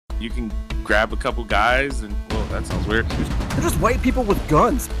you can grab a couple guys and, well, that sounds weird. They're just white people with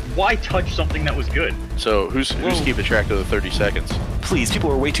guns. Why touch something that was good? So who's keeping track of the 30 seconds? Please,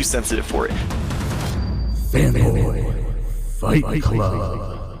 people are way too sensitive for it. Fanboy Fight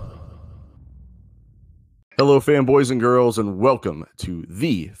Club. Hello, fanboys and girls, and welcome to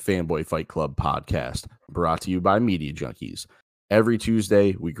the Fanboy Fight Club podcast, brought to you by Media Junkies. Every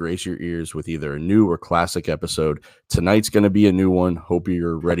Tuesday, we grace your ears with either a new or classic episode. Tonight's going to be a new one. Hope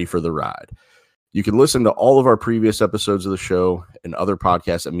you're ready for the ride. You can listen to all of our previous episodes of the show and other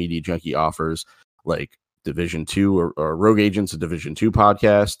podcasts that Media Junkie offers, like Division 2 or Rogue Agents, a Division 2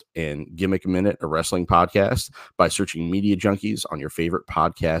 podcast, and Gimmick Minute, a wrestling podcast, by searching Media Junkies on your favorite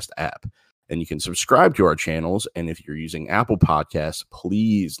podcast app. And you can subscribe to our channels, and if you're using Apple Podcasts,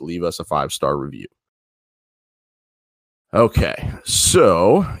 please leave us a 5-star review. Okay,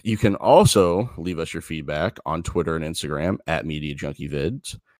 so you can also leave us your feedback on Twitter and Instagram at Media Junkie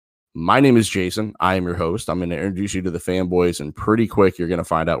Vids. My name is Jason. I am your host. I'm going to introduce you to the fanboys, and pretty quick, you're going to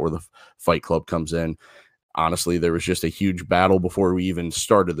find out where the Fight Club comes in. Honestly, there was just a huge battle before we even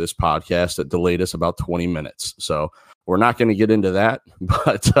started this podcast that delayed us about 20 minutes. So we're not going to get into that,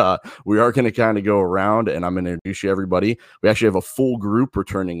 but we are going to kind of go around, and I'm going to introduce you to everybody. We actually have a full group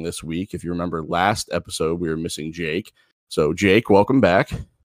returning this week. If you remember last episode, we were missing Jake. So, Jake, welcome back.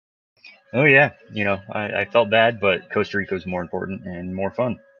 Oh, yeah. You know, I felt bad, but Costa Rica was more important and more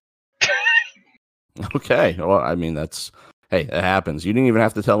fun. Okay. Well, I mean, hey, it happens. You didn't even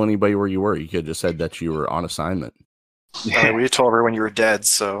have to tell anybody where you were. You could have just said that you were on assignment. We told everyone you were dead,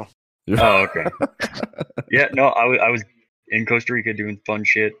 so. Oh, okay. Yeah, no, I was in Costa Rica doing fun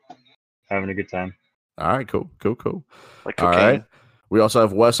shit, having a good time. All right, cool. Like All cocaine. right. We also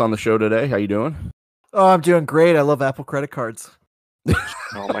have Wes on the show today. How you doing? Oh, I'm doing great. I love Apple credit cards.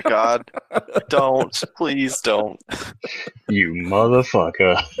 Oh my god. Don't. Please don't. You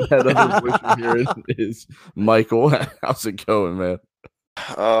motherfucker. That other voice you're hearing is Michael. How's it going, man?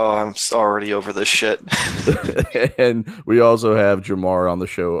 Oh, I'm already over this shit. And we also have Jamar on the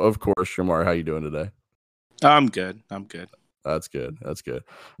show. Of course, Jamar, how you doing today? I'm good. That's good.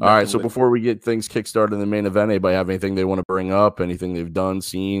 All right, so before we get things kickstarted in the main event, anybody have anything they want to bring up? Anything they've done,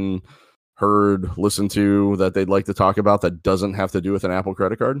 seen, heard, listened to that they'd like to talk about that doesn't have to do with an Apple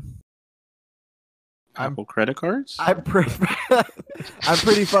credit card? Apple credit cards? I'm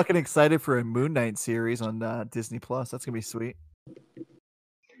pretty fucking excited for a Moon Knight series on Disney Plus. That's gonna be sweet.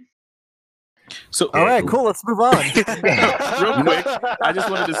 So, all right, cool. Let's move on. Real quick, I just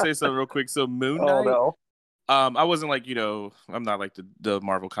wanted to say something real quick. So, Moon Knight. Oh, no. I wasn't like, I'm not like the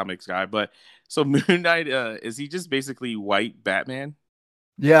Marvel Comics guy, but so Moon Knight, is he just basically white Batman?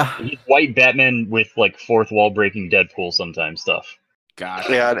 Yeah. He's white Batman with like fourth wall breaking Deadpool sometimes stuff.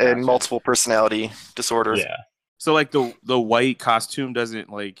 Gotcha. Yeah, and multiple personality disorders. Yeah. So like the white costume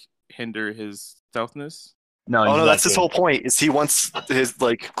doesn't like hinder his stealthness? No, Oh no, that's his whole point. Is he wants his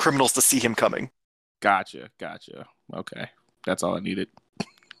criminals to see him coming. Gotcha. Okay, that's all I needed.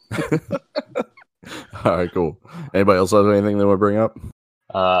 All right, cool. Anybody else have anything they want to bring up?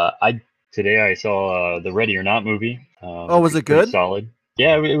 Today I saw the Ready or Not movie. Was it pretty good? Solid.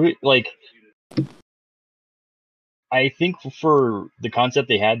 Yeah, I think for the concept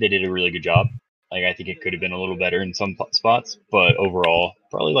they had, they did a really good job. Like, I think it could have been a little better in some spots, but overall,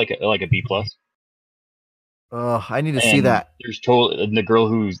 probably like a B+. I need to see that. There's the girl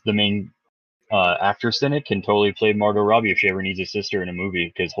who's the main actress in it can totally play Margot Robbie if she ever needs a sister in a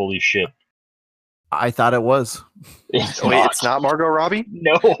movie, because holy shit. I thought it was. It's not Margot Robbie?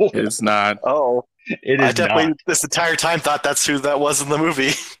 No. It's not. Oh. It is I definitely not. this entire time thought that's who that was in the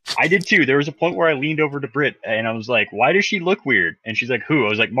movie. I did too. There was a point where I leaned over to Britt and I was like, why does she look weird? And she's like, who? I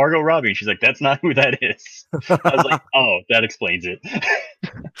was like, Margot Robbie. And she's like, that's not who that is. I was like, oh, that explains it.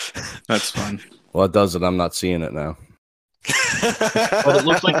 That's fun. Well, it does it. I'm not seeing it now. But it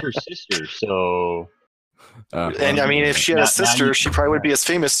looks like her sister, so... And I mean, if she had a sister, she probably would be as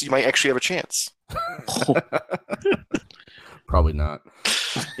famous. You might actually have a chance. Probably not.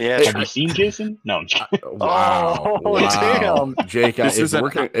 Yeah. Have you seen Jason? No. I'm kidding. Wow. Oh, Wow. damn. Jake,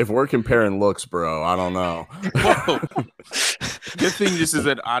 if we're comparing looks, bro, I don't know. Whoa. Good thing this is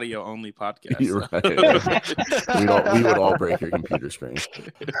an audio only podcast. You're right. We would all break your computer screen.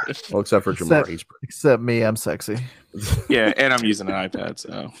 Well, except for Jamar. Except me, I'm sexy. Yeah, and I'm using an iPad,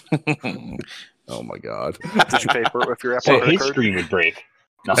 so. Oh my god. Did you pay for it with your Apple So credit his card? screen would break.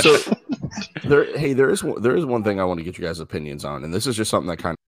 No. So there is one thing I want to get you guys' opinions on, and this is just something that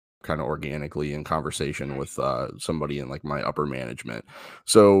kind of organically in conversation with somebody in like my upper management.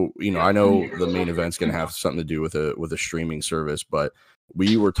 So I know the main event's gonna have something to do with a streaming service, but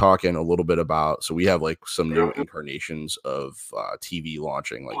we were talking a little bit about, so we have like some new incarnations of TV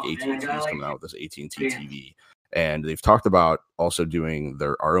launching, like AT&T is coming out with this AT&T TV, and they've talked about also doing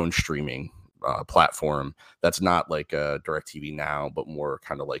our own streaming platform that's not like a DirecTV Now, but more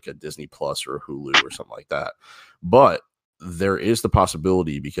kind of like a Disney Plus or a Hulu or something like that. But there is the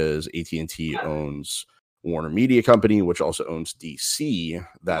possibility, because AT&T owns Warner Media Company, which also owns DC,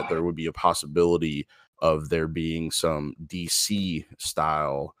 that there would be a possibility of there being some DC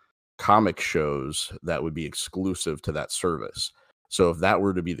style comic shows that would be exclusive to that service. So if that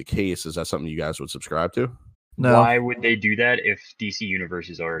were to be the case, is that something you guys would subscribe to? No. Why would they do that if DC Universe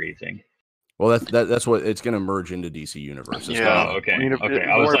is already a thing? Well, that's what it's going to merge into DC Universe. Yeah. Oh, okay. Warner I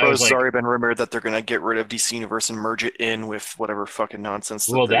Bros. was has like, already been rumored that they're going to get rid of DC Universe and merge it in with whatever fucking nonsense.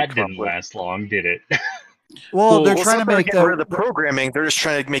 well, they that come up didn't with. last long, did it? Well, they're Well, trying it's to not make get rid of the programming. They're just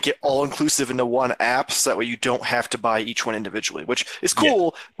trying to make it all inclusive into one app, so that way you don't have to buy each one individually, which is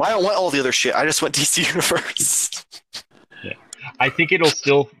cool. But I don't want all the other shit. I just want DC Universe. Yeah, I think it'll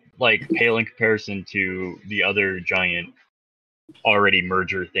still like pale in comparison to the other giant already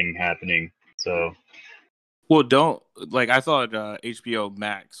merger thing happening. So, Well, don't like. I thought HBO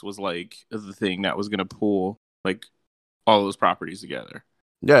Max was like the thing that was going to pull like all those properties together.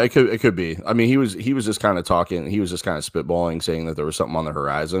 Yeah, it could be. I mean, he was just kind of talking. He was just kind of spitballing, saying that there was something on the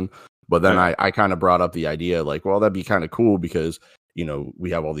horizon. But then I kind of brought up the idea, like, well, that'd be kind of cool because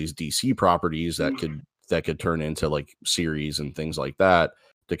we have all these DC properties that could turn into like series and things like that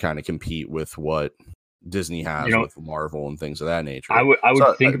to kind of compete with what Disney has with Marvel and things of that nature. I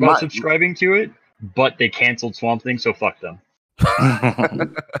would think about subscribing to it, but they canceled Swamp Thing, so fuck them.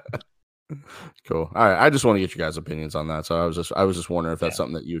 Cool. All right. I just want to get you guys' opinions on that. So I was just wondering if that's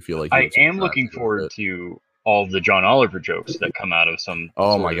something that you feel like. I am looking forward to all of the John Oliver jokes that come out of some.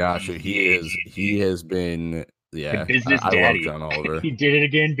 Oh my gosh, he has been business I daddy. love John Oliver. He did it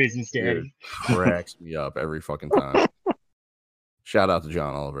again, business daddy. Dude, cracks me up every fucking time. Shout out to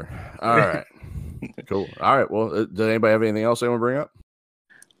John Oliver. All right. Cool. All right. Well, did anybody have anything else they want to bring up?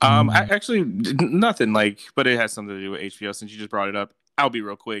 I actually nothing but it has something to do with HBO. Since you just brought it up, I'll be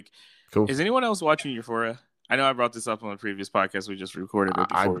real quick. Cool. Is anyone else watching Euphoria? I know I brought this up on the previous podcast we just recorded.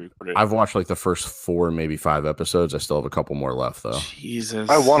 I've watched like the first 4, maybe 5 episodes. I still have a couple more left though. Jesus.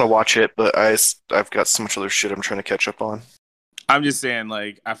 I want to watch it, but I've got so much other shit I'm trying to catch up on. I'm just saying,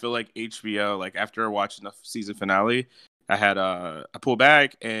 like, I feel like HBO, like after watching the season finale, I had I pulled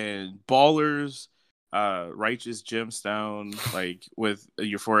back and Ballers, Righteous Gemstone, like with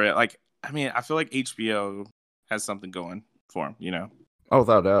Euphoria. Like, I mean, I feel like HBO has something going for them, Oh,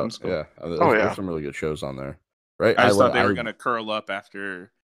 without doubt. Cool. Yeah. There's some really good shows on there. Right. I just thought they were going to curl up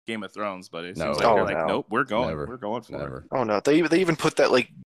after Game of Thrones, but it seems like they're like, nope, we're going. Never. We're going for it. Oh, no. They even put that, like,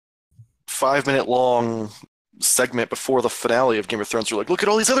 5-minute long segment before the finale of Game of Thrones. They're like, look at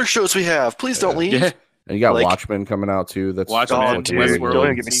all these other shows we have. Please don't leave. Yeah. And you got Watchmen coming out, too. That's Watchmen, Westworld. Don't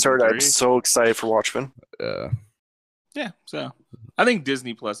even get me started. I'm so excited for Watchmen. Yeah, so I think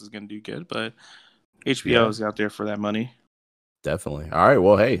Disney Plus is going to do good, but HBO is out there for that money. Definitely. All right.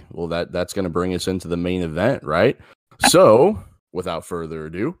 Well, hey, that's going to bring us into the main event, right? So, without further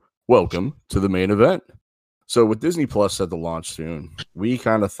ado, welcome to the main event. So, with Disney Plus set to launch soon, we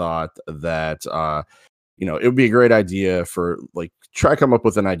kind of thought that it would be a great idea for try to come up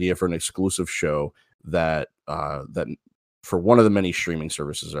with an idea for an exclusive show that for one of the many streaming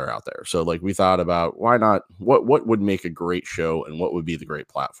services that are out there. So, we thought about why not? What would make a great show, and what would be the great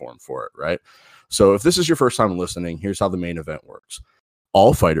platform for it, right? So if this is your first time listening, here's how the main event works.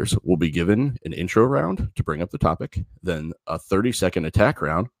 All fighters will be given an intro round to bring up the topic, then a 30-second attack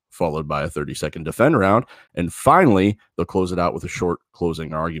round, followed by a 30-second defend round, and finally, they'll close it out with a short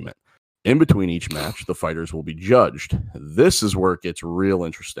closing argument. In between each match, the fighters will be judged. This is where it gets real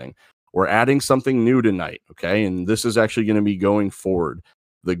interesting. We're adding something new tonight, okay? And this is actually going to be going forward.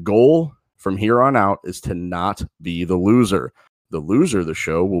 The goal from here on out is to not be the loser. The loser of the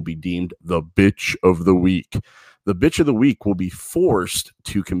show will be deemed the bitch of the week. The bitch of the week will be forced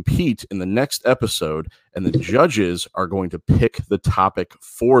to compete in the next episode, and the judges are going to pick the topic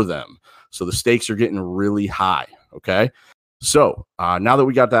for them. So the stakes are getting really high, okay? So now that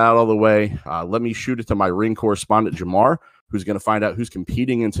we got that out of the way, let me shoot it to my ring correspondent, Jamar, who's going to find out who's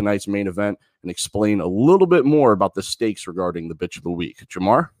competing in tonight's main event and explain a little bit more about the stakes regarding the bitch of the week.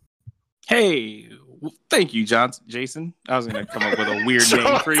 Jamar? Hey, thank you, Jason. I was going to come up with a weird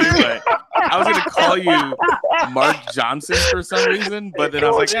name for you, but I was going to call you Mark Johnson for some reason, but then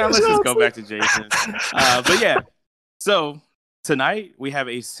I was like, let's just go back to Jason. But yeah, so tonight we have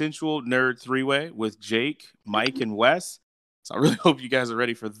a sensual nerd 3-way with Jake, Mike, and Wes. So I really hope you guys are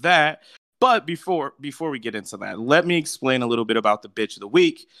ready for that. But before we get into that, let me explain a little bit about the bitch of the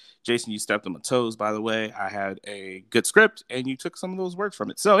week. Jason, you stepped on my toes, by the way. I had a good script, and you took some of those words from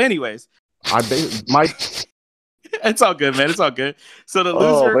it. So, anyways, it's all good, man. It's all good. So the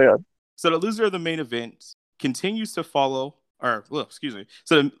loser of the main event continues to follow, excuse me.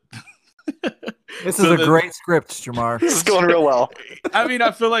 This is a great script, Jamar. This is going real well. I mean,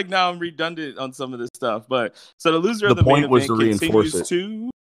 I feel like now I'm redundant on some of this stuff, but so the loser of the main event continues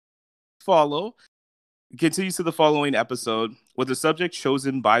to the following episode with a subject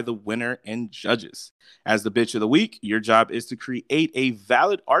chosen by the winner and judges. As the bitch of the week, your job is to create a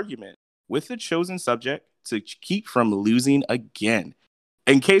valid argument with the chosen subject to keep from losing again.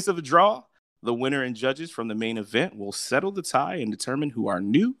 In case of a draw, the winner and judges from the main event will settle the tie and determine who our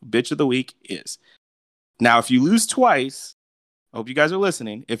new bitch of the week is. Now, if you lose twice, I hope you guys are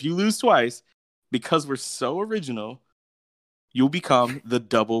listening. If you lose twice, because we're so original, you'll become the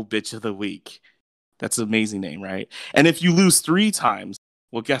double bitch of the week. That's an amazing name, right? And if you lose 3 times,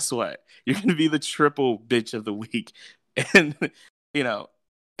 well, guess what? You're going to be the triple bitch of the week. And,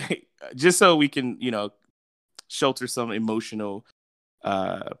 just so we can, shelter some emotional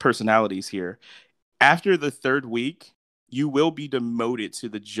personalities here. After the 3rd week, you will be demoted to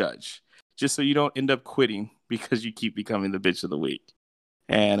the judge, just so you don't end up quitting because you keep becoming the bitch of the week.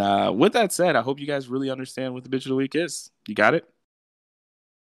 And with that said, I hope you guys really understand what the bitch of the week is. You got it?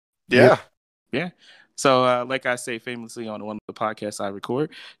 Yeah. So, like I say famously on one of the podcasts I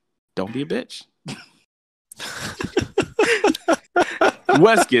record, don't be a bitch.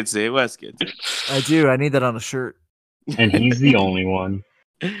 Wes gets it. I do. I need that on a shirt. And he's the only one.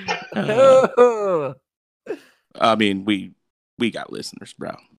 I mean, we got listeners,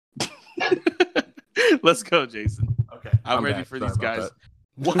 bro. Let's go, Jason. Okay, I'm ready for these guys.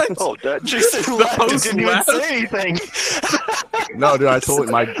 What? Oh, Jason left and didn't even say anything. No, dude, I told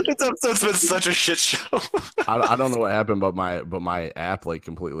you This episode's been such a shit show. I don't know what happened, but my app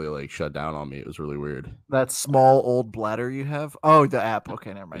completely shut down on me. It was really weird. That small old bladder you have? Oh, the app.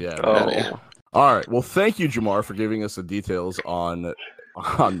 Okay, never mind. Yeah. Oh. All right. Well, thank you, Jamar, for giving us the details on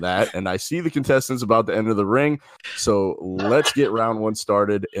that. And I see the contestants about to enter the ring. So let's get round 1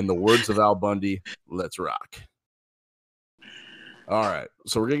 started. In the words of Al Bundy, let's rock. All right.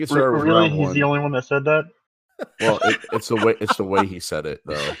 So we're gonna get started with really? round 1. He's the only one that said that? Well, it's the way he said it,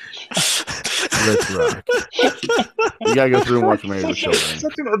 though. Let's rock. You gotta go through and watch Married with Children.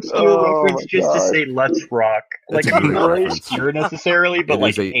 Such an obscure reference just to say "Let's rock." It's Like, a great not reference. obscure necessarily, but It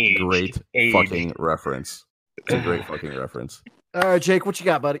like is a aged, great aged. fucking reference. It's a great fucking reference. All right, Jake, what you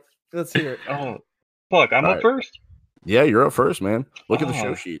got, buddy? Let's hear it. Oh, fuck! I'm All up right. first. Yeah, you're up first, man. Look at the show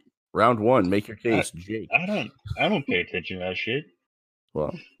Oh. sheet. Round 1, make your case, Jake. I don't pay attention to that shit.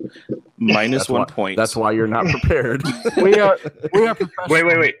 Well, Minus that's 1 why- point. That's why you're not prepared. We are professional.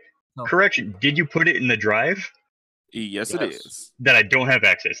 Wait. No. Correction. Did you put it in the drive Yes, it Yes. is. that I don't have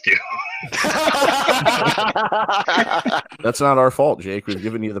access to? That's not our fault, Jake. We've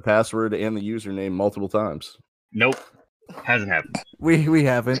given you the password and the username multiple times. Nope. Hasn't happened. We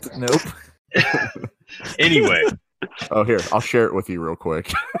haven't. Nope. Anyway, Oh, here, I'll share it with you real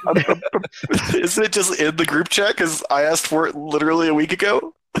quick. Isn't it just in the group chat? Because I asked for it literally a week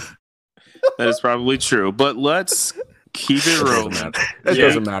ago. That is probably true. But let's keep it rolling. It Yeah.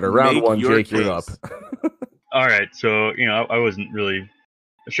 doesn't matter. Round Make 1, your Jake, you're up. case. all right. So I wasn't really.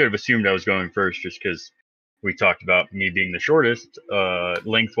 I should have assumed I was going first, just because we talked about me being the shortest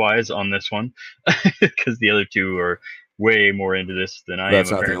lengthwise on this one, because the other two are way more into this than I That's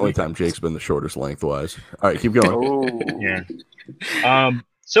am. not the Apparently. only time Jake's been the shortest lengthwise. All right, keep going. Oh. Yeah.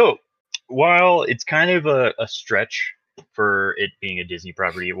 So while it's kind of a stretch for it being a Disney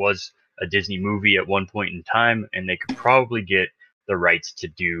property, it was a Disney movie at one point in time, and they could probably get the rights to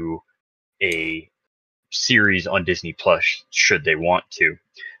do a series on Disney Plus should they want to.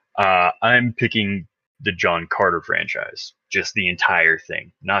 I'm picking the John Carter franchise, just the entire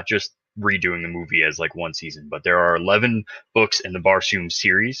thing, not just redoing the movie as like one season, but there are 11 books in the Barsoom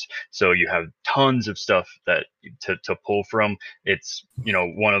series, so you have tons of stuff that to pull from. It's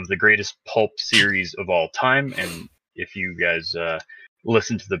one of the greatest pulp series of all time, and if you guys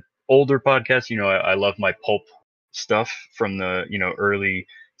listen to the older podcasts, I love my pulp stuff from the early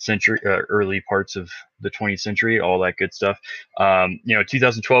parts of the 20th century, all that good stuff.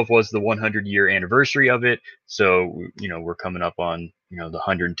 2012 was the 100-year anniversary of it, so we're coming up on the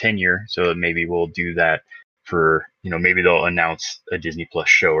 110 year, so maybe we'll do that for maybe they'll announce a Disney Plus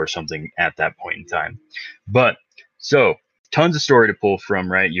show or something at that point in time. But so tons of story to pull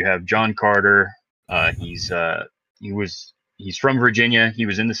from, right? You have John Carter. He's from Virginia. He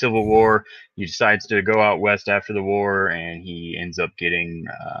was in the Civil War. He decides to go out west after the war, and he ends up getting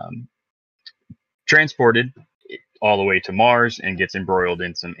transported all the way to Mars and gets embroiled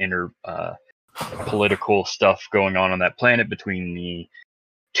in some inner political stuff going on that planet between the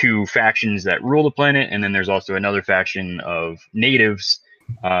two factions that rule the planet, and then there's also another faction of natives,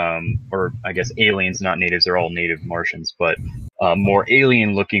 or I guess aliens, not natives, they're all native Martians, but more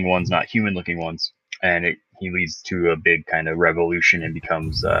alien-looking ones, not human-looking ones, and he leads to a big kind of revolution and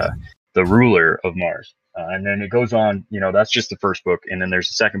becomes the ruler of Mars. And then it goes on, that's just the first book, and then there's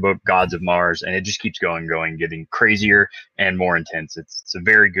the second book, Gods of Mars, and it just keeps going, getting crazier and more intense. It's a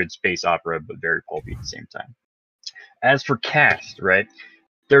very good space opera, but very pulpy at the same time. As for cast, right?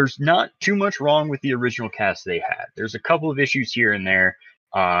 There's not too much wrong with the original cast they had. There's a couple of issues here and there,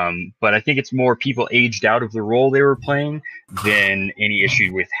 but I think it's more people aged out of the role they were playing than any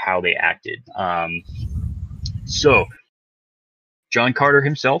issue with how they acted. So, John Carter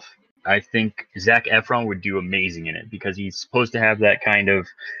himself, I think Zac Efron would do amazing in it because he's supposed to have that kind of,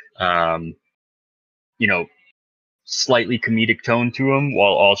 slightly comedic tone to him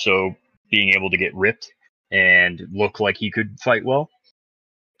while also being able to get ripped and look like he could fight well.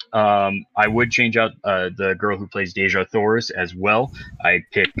 I would change out the girl who plays Deja Thoris as well. I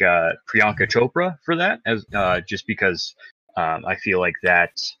pick Priyanka Chopra for that, as just because I feel like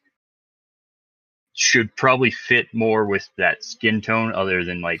that should probably fit more with that skin tone other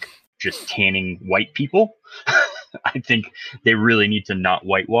than like just tanning white people. I think they really need to not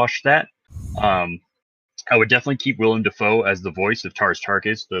whitewash that. I would definitely keep Willem Dafoe as the voice of Tars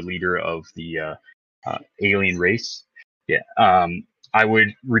Tarkas, the leader of the alien race. Yeah. I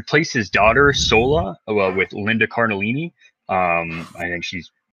would replace his daughter Sola with Linda Cardellini. I think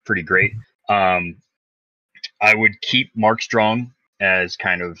she's pretty great. I would keep Mark Strong as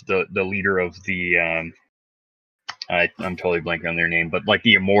kind of the leader of the I'm totally blanking on their name, but like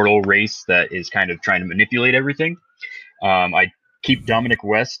the immortal race that is kind of trying to manipulate everything. I'd keep Dominic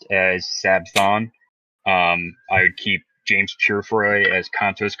West as Sab Thon. I would keep James Purefoy as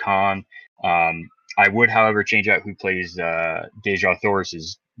Kantos Khan. I would, however, change out who plays Deja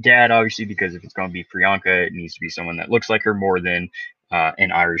Thoris's dad, obviously, because if it's going to be Priyanka, it needs to be someone that looks like her more than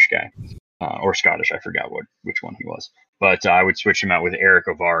an Irish guy or Scottish. I forgot which one he was. But I would switch him out with Eric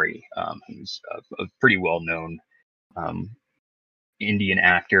Avari, who's a pretty well-known Indian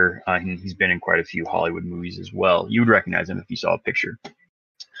actor. He's been in quite a few Hollywood movies as well. You would recognize him if you saw a picture.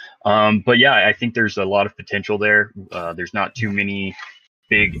 But yeah, I think there's a lot of potential there. There's not too many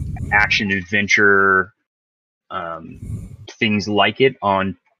big action adventure things like it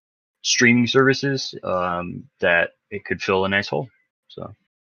on streaming services that it could fill a nice hole. So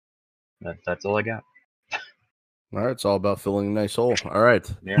that's all I got. All right, it's all about filling a nice hole. All right,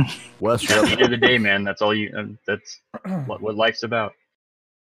 Yeah. Wes, At the end of the day, man, that's all you. That's what life's about.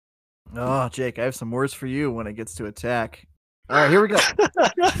 Oh, Jake, I have some words for you when it gets to attack. All right, here we go.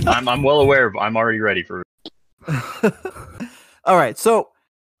 I'm well aware of. I'm already ready for. All right, so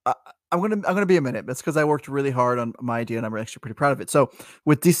I'm gonna be a minute. That's because I worked really hard on my idea, and I'm actually pretty proud of it. So,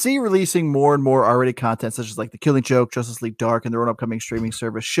 with DC releasing more and more R-rated content, such as like The Killing Joke, Justice League Dark, and their own upcoming streaming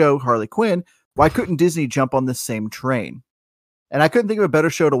service show, Harley Quinn, why couldn't Disney jump on this same train? And I couldn't think of a better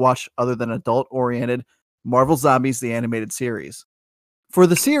show to watch other than adult-oriented Marvel Zombies, the animated series. For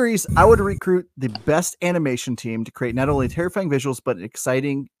the series, I would recruit the best animation team to create not only terrifying visuals, but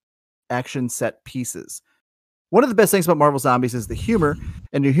exciting action set pieces. One of the best things about Marvel Zombies is the humor,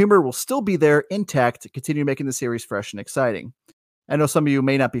 and the humor will still be there intact to continue making the series fresh and exciting. I know some of you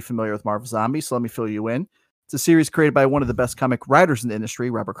may not be familiar with Marvel Zombies, so let me fill you in. It's a series created by one of the best comic writers in the industry,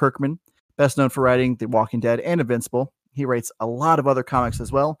 Robert Kirkman, best known for writing The Walking Dead and Invincible. He writes a lot of other comics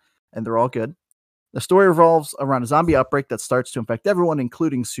as well, and they're all good. The story revolves around a zombie outbreak that starts to infect everyone,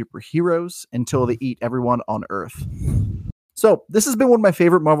 including superheroes, until they eat everyone on Earth. So, this has been one of my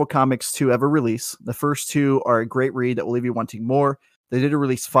favorite Marvel comics to ever release. The first two are a great read that will leave you wanting more. They did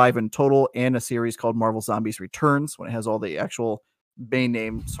release 5 in total, and a series called Marvel Zombies Returns, when it has all the actual main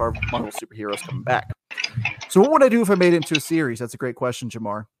name Marvel superheroes coming back. So, what would I do if I made it into a series? That's a great question,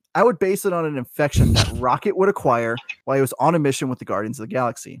 Jamar. I would base it on an infection that Rocket would acquire while he was on a mission with the Guardians of the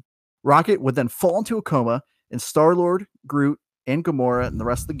Galaxy. Rocket would then fall into a coma, and Star-Lord, Groot, and Gamora, and the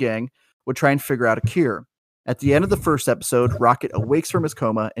rest of the gang would try and figure out a cure. At the end of the first episode, Rocket awakes from his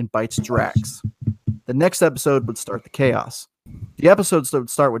coma and bites Drax. The next episode would start the chaos. The episodes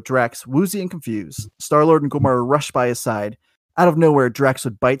would start with Drax woozy and confused. Star-Lord and Gamora rush by his side. Out of nowhere, Drax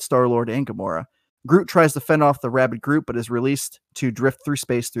would bite Star-Lord and Gamora. Groot tries to fend off the rabid Groot, but is released to drift through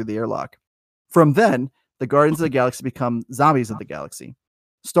space through the airlock. From then, the Guardians of the Galaxy become zombies of the galaxy.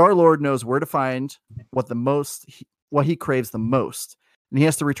 Star-Lord knows where to find what he craves the most, and he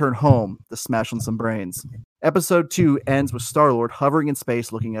has to return home to smash on some brains. Episode 2 ends with Star-Lord hovering in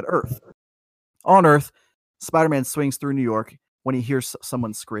space looking at Earth. On Earth, Spider-Man swings through New York when he hears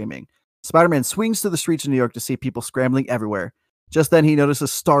someone screaming. Spider-Man swings to the streets of New York to see people scrambling everywhere. Just then, he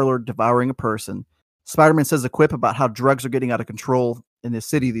notices Star-Lord devouring a person. Spider-Man says a quip about how drugs are getting out of control in this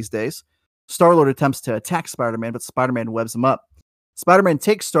city these days. Star-Lord attempts to attack Spider-Man, but Spider-Man webs him up. Spider-Man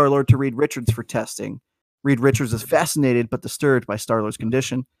takes Star-Lord to Reed Richards for testing. Reed Richards is fascinated but disturbed by Star-Lord's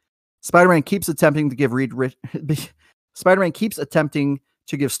condition. Spider-Man keeps attempting to give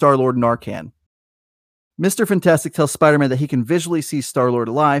Star-Lord Narcan. Mr. Fantastic tells Spider-Man that he can visually see Star-Lord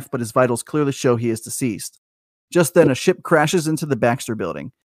alive, but his vitals clearly show he is deceased. Just then, a ship crashes into the Baxter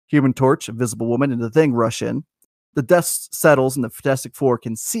Building. Human Torch, Invisible Woman, and the Thing rush in. The dust settles, and the Fantastic Four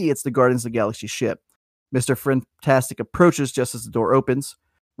can see it's the Guardians of the Galaxy ship. Mr. Fantastic approaches just as the door opens.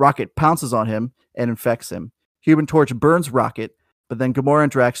 Rocket pounces on him and infects him. Human Torch burns Rocket, but then Gamora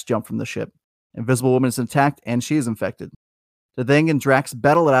and Drax jump from the ship. Invisible Woman is attacked, and she is infected. The Thing and Drax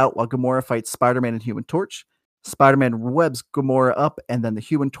battle it out while Gamora fights Spider-Man and Human Torch. Spider-Man webs Gamora up, and then the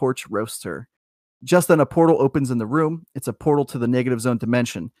Human Torch roasts her. Just then, a portal opens in the room. It's a portal to the Negative Zone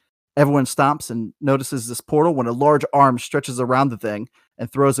dimension. Everyone stops and notices this portal when a large arm stretches around the Thing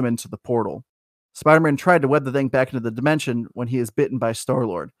and throws him into the portal. Spider-Man tried to web the Thing back into the dimension when he is bitten by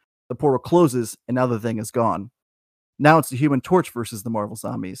Star-Lord. The portal closes, and now the Thing is gone. Now it's the Human Torch versus the Marvel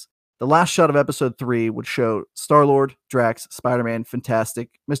Zombies. The last shot of episode 3 would show Star-Lord, Drax, Spider-Man,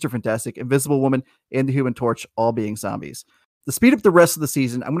 Fantastic, Mr. Fantastic, Invisible Woman, and the Human Torch all being zombies. To speed up the rest of the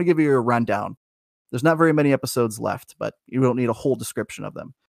season, I'm going to give you a rundown. There's not very many episodes left, but you don't need a whole description of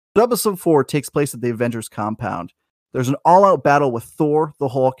them. So episode 4 takes place at the Avengers compound. There's an all-out battle with Thor, the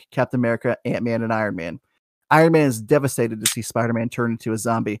Hulk, Captain America, Ant-Man, and Iron Man. Iron Man is devastated to see Spider-Man turn into a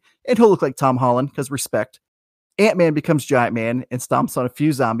zombie, and he'll look like Tom Holland, because respect. Ant-Man becomes Giant Man and stomps on a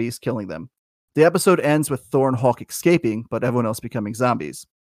few zombies, killing them. The episode ends with Thor and Hulk escaping, but everyone else becoming zombies.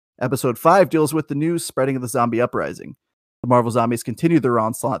 Episode 5 deals with the news spreading of the zombie uprising. The Marvel Zombies continue their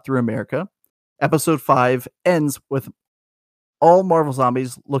onslaught through America. Episode 5 ends with all Marvel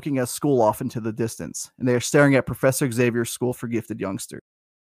Zombies looking at school off into the distance, and they are staring at Professor Xavier's School for Gifted Youngsters.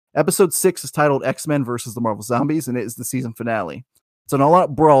 Episode 6 is titled X-Men versus the Marvel Zombies, and it is the season finale. It's an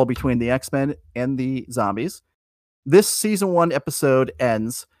all-out brawl between the X-Men and the zombies. This season 1 episode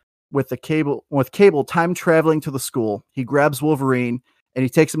ends with Cable time traveling to the school. He grabs Wolverine, and he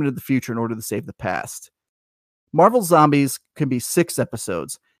takes him into the future in order to save the past. Marvel Zombies can be 6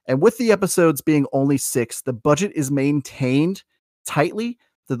 episodes. And with the episodes being only 6, the budget is maintained tightly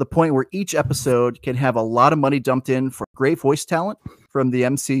to the point where each episode can have a lot of money dumped in for great voice talent from the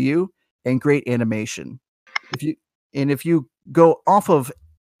MCU and great animation. If you go off of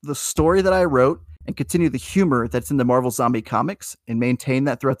the story that I wrote and continue the humor that's in the Marvel Zombie comics and maintain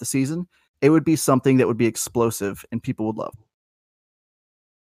that throughout the season, it would be something that would be explosive and people would love.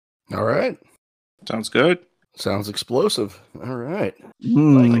 All right. Sounds good. Sounds explosive. All right.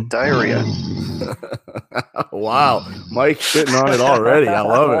 Like diarrhea. Wow. Mike's sitting on it already. I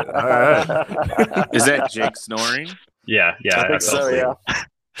love it. All right. Is that Jake snoring? Yeah. I think so, yeah.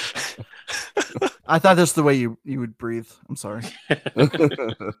 I thought that's the way you would breathe. I'm sorry. No,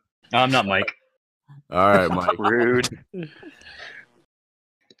 I'm not Mike. All right, Mike. Rude. Is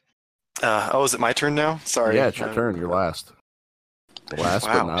it my turn now? Sorry. Yeah, it's your turn. You're last. Last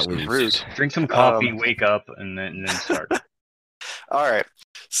but not least. Rude. Drink some coffee, wake up, and then start. All right.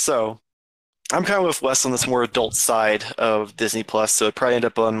 So I'm kind of with Wes on this more adult side of Disney Plus, so it'd probably end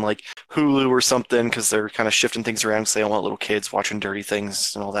up on like Hulu or something because they're kind of shifting things around because they don't want little kids watching dirty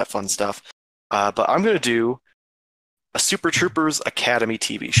things and all that fun stuff. But I'm going to do a Super Troopers Academy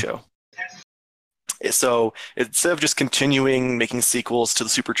TV show. So instead of just continuing making sequels to the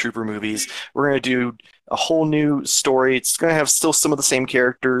Super Trooper movies, we're going to do a whole new story. It's going to have still some of the same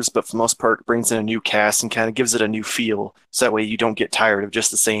characters, but for the most part, brings in a new cast and kind of gives it a new feel. So that way you don't get tired of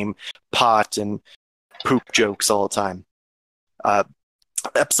just the same pot and poop jokes all the time.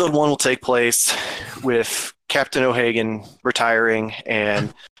 Episode 1 will take place with Captain O'Hagan retiring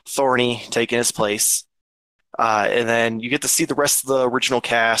and Thorny taking his place. And then you get to see the rest of the original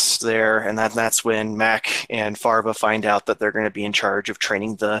cast there, and that's when Mac and Farva find out that they're going to be in charge of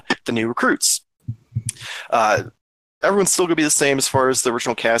training the new recruits. Everyone's still going to be the same as far as the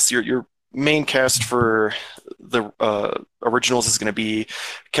original cast. Your main cast for the originals is going to be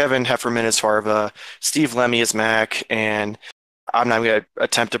Kevin Heffernan as Farva, Steve Lemmy as Mac, and I'm not going to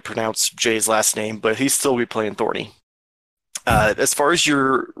attempt to pronounce Jay's last name, but he's still be playing Thorny. As far as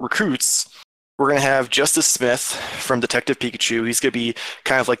your recruits, we're going to have Justice Smith from Detective Pikachu. He's going to be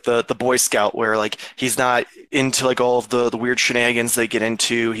kind of like the Boy Scout, where like he's not into like all of the weird shenanigans they get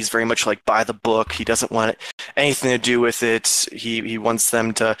into. He's very much like by the book. He doesn't want anything to do with it. He wants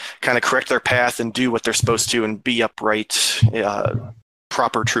them to kind of correct their path and do what they're supposed to and be upright,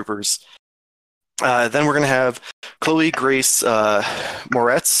 proper troopers. Then we're going to have Chloe Grace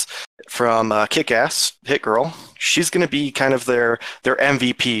Moretz from Kick-Ass, Hit Girl. She's going to be kind of their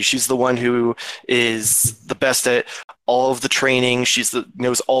MVP. She's the one who is the best at all of the training.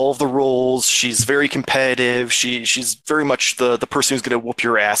 Knows all of the roles. She's very competitive. She's very much the person who's going to whoop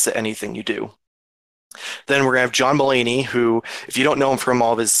your ass at anything you do. Then we're going to have John Mulaney, who, if you don't know him from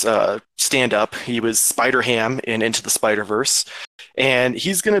all of his stand-up, he was Spider-Ham in Into the Spider-Verse. And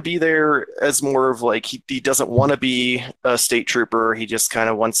he's going to be there as more of like, he doesn't want to be a state trooper. He just kind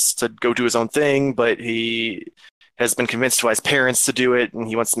of wants to go do his own thing, but he has been convinced by his parents to do it, and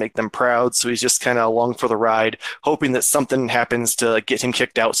he wants to make them proud. So he's just kind of along for the ride, hoping that something happens to get him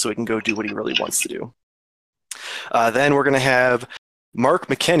kicked out so he can go do what he really wants to do. Then we're going to have Mark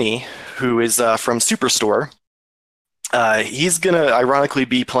McKinney, who is from Superstore. He's going to ironically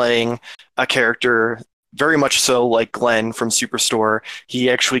be playing a character very much so like Glenn from Superstore. He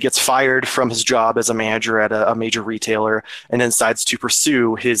actually gets fired from his job as a manager at a major retailer and then decides to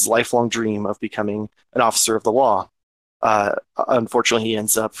pursue his lifelong dream of becoming an officer of the law. Unfortunately, he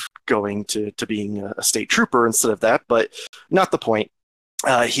ends up going to being a state trooper instead of that, but not the point.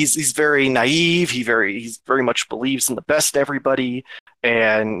 He's very naive. He very much believes in the best in everybody,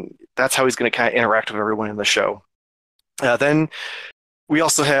 and that's how he's going to kind of interact with everyone in the show. Then we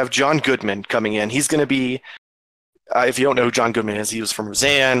also have John Goodman coming in. He's going to be, if you don't know who John Goodman is, he was from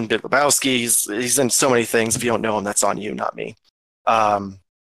Roseanne, Big Lebowski. He's in so many things. If you don't know him, that's on you, not me.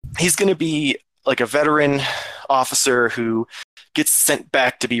 He's going to be like a veteran officer who gets sent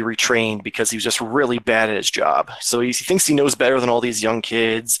back to be retrained because he was just really bad at his job. So he thinks he knows better than all these young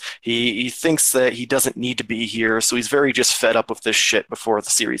kids. He thinks that he doesn't need to be here, so he's very just fed up with this shit before the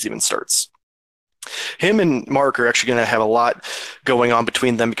series even starts. Him and Mark are actually going to have a lot going on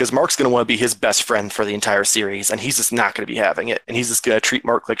between them because Mark's going to want to be his best friend for the entire series, and he's just not going to be having it. And he's just going to treat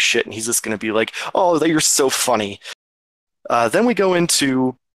Mark like shit, and he's just going to be like, oh, you're so funny. Then we go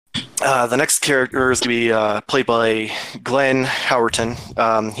into the next character is going to be played by Glenn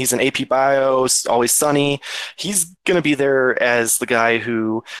Howerton. He's an AP Bio, Always Sunny. He's going to be there as the guy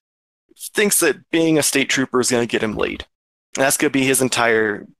who thinks that being a state trooper is going to get him laid. And that's going to be his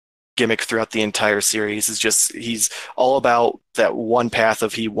entire gimmick throughout the entire series. Is just he's all about that one path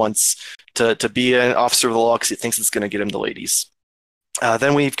of he wants to be an officer of the law because he thinks it's going to get him the ladies.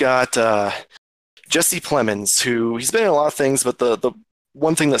 Then we've got Jesse Plemons, who he's been in a lot of things, but the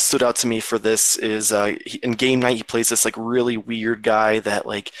one thing that stood out to me for this is in Game Night he plays this like really weird guy that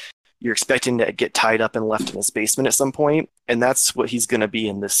like you're expecting to get tied up and left in his basement at some point, and that's what he's going to be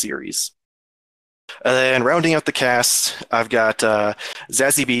in this series. And then rounding out the cast, I've got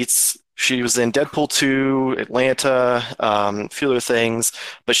Zazie Beetz. She was in Deadpool 2, Atlanta, a few other things,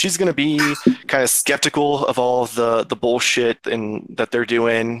 but she's going to be kind of skeptical of all of the bullshit that they're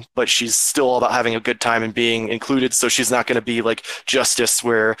doing, but she's still all about having a good time and being included, so she's not going to be like Justice,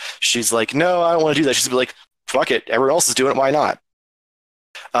 where she's like, no, I don't want to do that. She's going to be like, fuck it, everyone else is doing it, why not?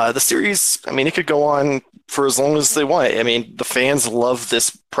 The series, I mean, it could go on for as long as they want. I mean, the fans love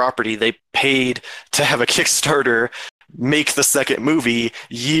this property. They paid to have a Kickstarter make the second movie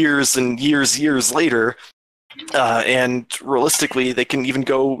years and years later. And realistically, they can even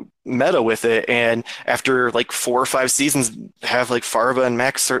go meta with it. And after like 4 or 5 seasons, have like Farva and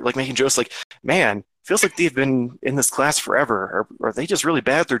Max start like making jokes like, man, feels like they've been in this class forever. Are they just really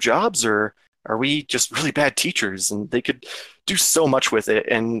bad at their jobs, or are we just really bad teachers? And they could do so much with it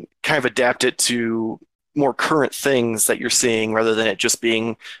and kind of adapt it to more current things that you're seeing rather than it just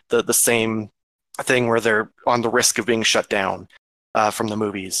being the same thing where they're on the risk of being shut down from the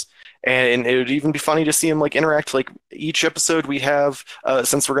movies. And it would even be funny to see them like interact. Like each episode we have,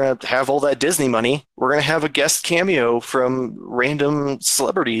 since we're going to have all that Disney money, we're going to have a guest cameo from random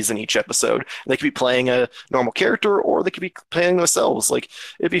celebrities in each episode. They could be playing a normal character, or they could be playing themselves. Like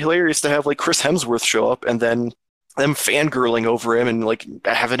it'd be hilarious to have like Chris Hemsworth show up and then them fangirling over him and like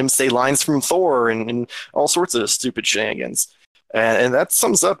having him say lines from Thor and all sorts of stupid shenanigans. And that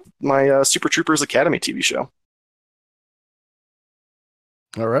sums up my Super Troopers Academy TV show.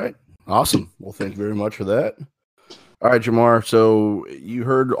 All right. Awesome. Well, thank you very much for that. All right, Jamar. So you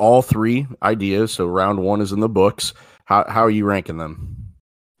heard all 3 ideas. So round 1 is in the books. How are you ranking them?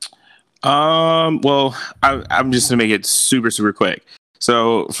 Well, I'm just gonna make it super quick.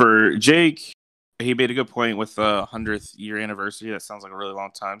 So for Jake, he made a good point with the 100th year anniversary. That sounds like a really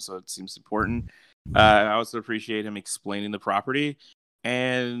long time, so it seems important. I also appreciate him explaining the property.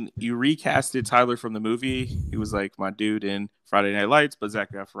 And you recasted Tyler from the movie. He was like my dude in Friday Night Lights, but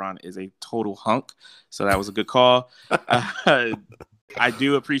Zac Efron is a total hunk, so that was a good call. I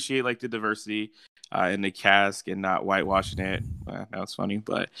do appreciate like the diversity in the cast and not whitewashing it. That was funny,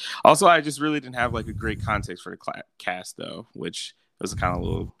 but also I just really didn't have like a great context for the cast though, which was kind of a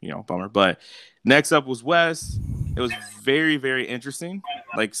little bummer. But next up was Wes. It was very, very interesting,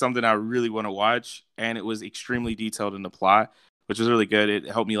 like something I really want to watch, and it was extremely detailed in the plot, which was really good. It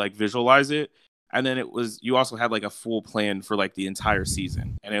helped me like visualize it. And then you also had like a full plan for like the entire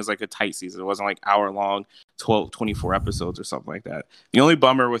season. And it was like a tight season. It wasn't like hour long, 24 episodes or something like that. The only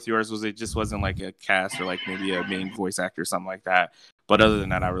bummer with yours was it just wasn't like a cast or like maybe a main voice actor or something like that. But other than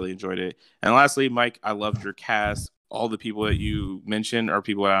that, I really enjoyed it. And lastly, Mike, I loved your cast. All the people that you mentioned are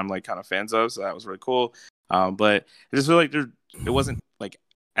people that I'm like kind of fans of. So that was really cool. But I just feel like it wasn't like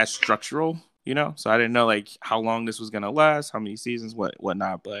as structural, so I didn't know like how long this was going to last, how many seasons,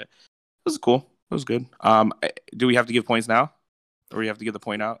 whatnot, but it was cool. It was good. Do we have to give points now, or we have to get the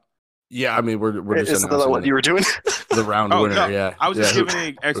point out? Yeah, I mean we're just Isn't that what you were doing? The round winner. No, yeah, I was just giving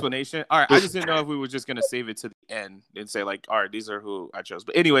an explanation. All right, I just didn't know if we were just gonna save it to the end and say like, all right, these are who I chose.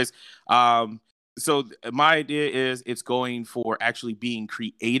 But anyways, so my idea is it's going for actually being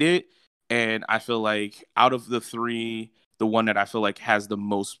created, and I feel like out of the three, the one that I feel like has the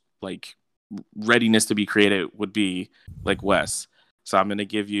most like readiness to be created would be like Wes. So I'm gonna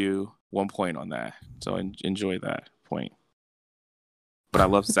give you 1 point on that. So enjoy that point. But I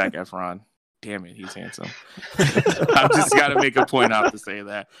love Zac Efron. Damn it, he's handsome. I've just got to make a point out to say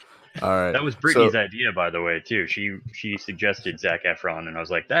that. All right. That was Brittany's idea, by the way, too. She suggested Zac Efron, and I was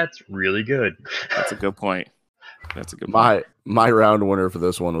like, that's really good. That's a good point. That's a good point. My round winner for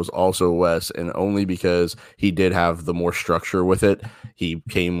this one was also Wes, and only because he did have the more structure with it. He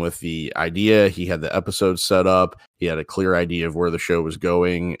came with the idea, he had the episode set up, he had a clear idea of where the show was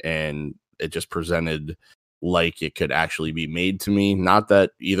going, and it just presented like it could actually be made to me. Not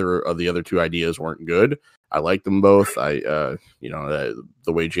that either of the other two ideas weren't good. I liked them both. The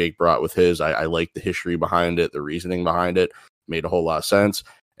way Jake brought with his, I liked the history behind it, the reasoning behind it, made a whole lot of sense.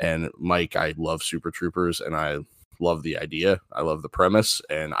 And Mike, I love Super Troopers, and I love the idea. I love the premise,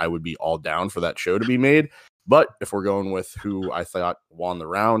 and I would be all down for that show to be made. But if we're going with who I thought won the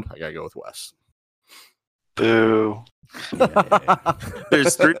round, I gotta go with Wes. Boo. Yeah.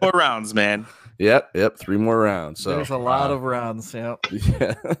 There's 3 more rounds, man. Yep. 3 more rounds. So there's a lot of rounds. Yep.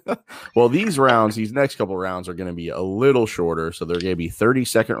 Yeah. Well, these next couple rounds are going to be a little shorter, so they're going to be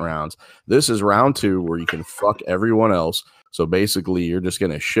 30-second rounds. This is round 2 where you can fuck everyone else. So basically, you're just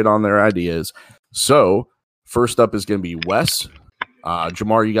going to shit on their ideas. So first up is going to be Wes.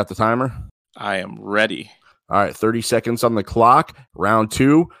 Jamar, you got the timer? I am ready. All right, 30 seconds on the clock. Round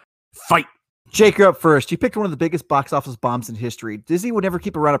 2, fight. Jake, you're up first. You picked one of the biggest box office bombs in history. Disney would never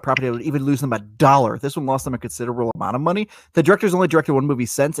keep around a property that would even lose them $1. This one lost them a considerable amount of money. The director's only directed one movie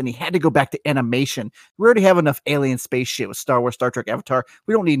since, and he had to go back to animation. We already have enough alien space shit with Star Wars, Star Trek, Avatar.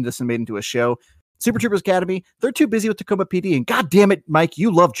 We don't need this made into a show. Super Troopers Academy, they're too busy with Tacoma PD, and God damn it, Mike, you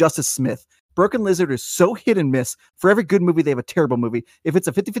love Justice Smith. Broken Lizard is so hit and miss. For every good movie, they have a terrible movie. If it's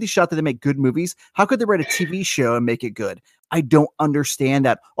a 50-50 shot that they make good movies, how could they write a TV show and make it good? I don't understand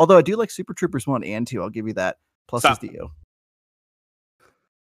that. Although I do like Super Troopers 1 and 2. I'll give you that. Plus is the O.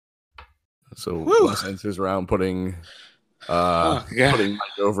 So Wes ends his round putting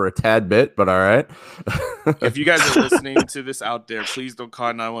Mike over a tad bit, but all right. If you guys are listening to this out there, please don't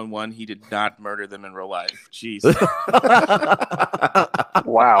call 911. He did not murder them in real life. Jeez.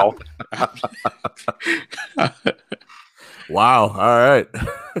 Wow. Wow. All right.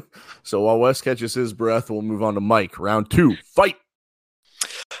 So while Wes catches his breath, we'll move on to Mike. Round 2, fight.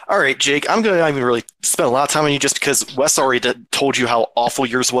 All right, Jake, I'm going to not even really spend a lot of time on you just because Wes already told you how awful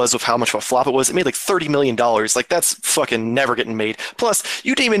yours was with how much of a flop it was. It made like $30 million. Like, that's fucking never getting made. Plus,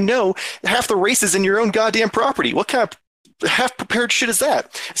 you didn't even know half the races in your own goddamn property. What kind of half-prepared shit is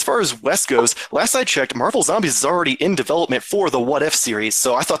that? As far as Wes goes, last I checked, Marvel Zombies is already in development for the What If series,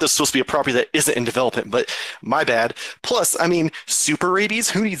 so I thought this was supposed to be a property that isn't in development, but my bad. Plus, I mean, super rabies?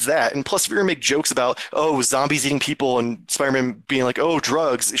 Who needs that? And plus, if you're going to make jokes about, oh, zombies eating people and Spider-Man being like, oh,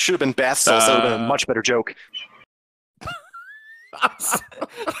 drugs, it should have been bath salts. That would have been a much better joke.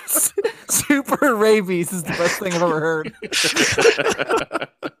 Super rabies is the best thing I've ever heard.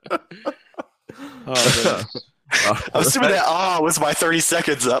 I'm assuming that was my 30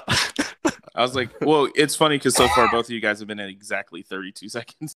 seconds up. I was like, well, it's funny because so far both of you guys have been at exactly 32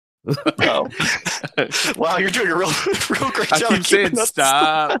 seconds. Oh. Wow, you're doing a real great I job. keep of saying keeping us-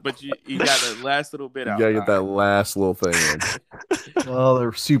 stop, but you got the last little bit You out. gotta get that last little thing in. Oh,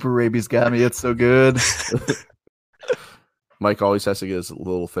 the super rabies got me. It's so good. Mike always has to get his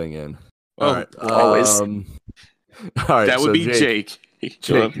little thing in. Oh, All right. always. All right. that would so be Jake.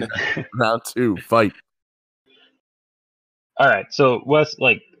 Jake. Round 2, fight. All right, so Wes,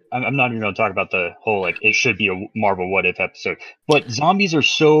 like, I'm not even going to talk about the whole like it should be a Marvel What If episode, but zombies are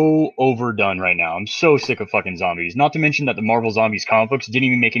so overdone right now. I'm so sick of fucking zombies. Not to mention that the Marvel Zombies comic books didn't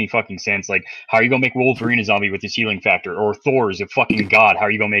even make any fucking sense. Like, how are you gonna make Wolverine a zombie with his healing factor, or Thor is a fucking god? How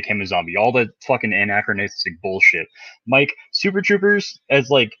are you gonna make him a zombie? All the fucking anachronistic bullshit. Mike, Super Troopers as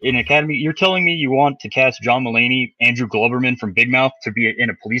like an academy. You're telling me you want to cast John Mulaney, Andrew Gloverman from Big Mouth to be in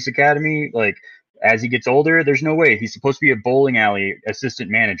a police academy, like? As he gets older, there's no way. He's supposed to be a bowling alley assistant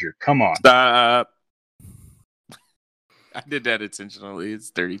manager. Come on. Stop. I did that intentionally.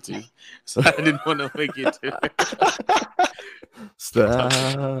 It's 32. So I didn't want to make it to Stop.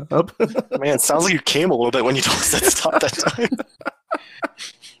 Man, it sounds like you came a little bit when you told us that stop that time.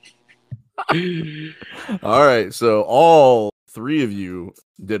 All right. So all 3 of you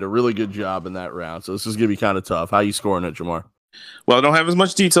did a really good job in that round. So this is gonna be kind of tough. How you scoring it, Jamar? Well, I don't have as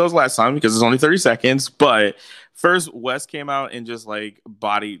much detail as last time because it's only 30 seconds. But first, Wes came out and just like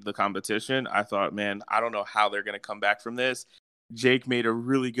bodied the competition. I thought, man, I don't know how they're going to come back from this. Jake made a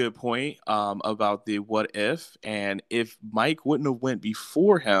really good point about the what if. And if Mike wouldn't have went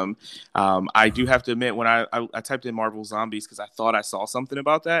before him, I do have to admit, when I typed in Marvel Zombies because I thought I saw something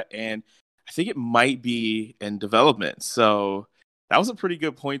about that. And I think it might be in development. So that was a pretty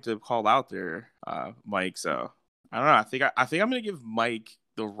good point to call out there, Mike. So I don't know. I think I'm gonna give Mike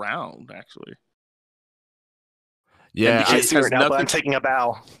the round. Actually, Yeah, you can't see has right now, but nothing- I'm taking a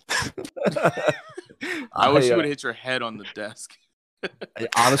bow. I wish you would have hit your head on the desk.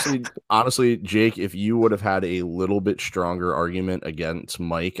 honestly, Jake, if you would have had a little bit stronger argument against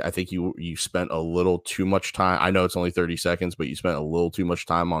Mike, I think you spent a little too much time. I know it's only 30 seconds, but you spent a little too much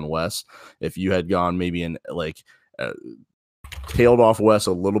time on Wes. If you had gone maybe in like tailed off Wes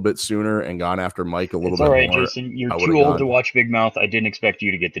a little bit sooner and gone after Mike a little bit all right, more. Jason. You're I too would've old gone. to watch Big Mouth. I didn't expect you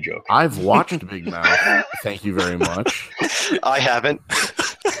to get the joke. I've watched Big Mouth. Thank you very much. I haven't.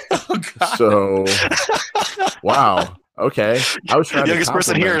 Oh, God. So, wow. Okay. I was trying The to youngest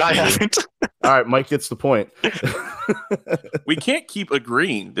person here, and I compliment you. haven't. All right, Mike gets the point. We can't keep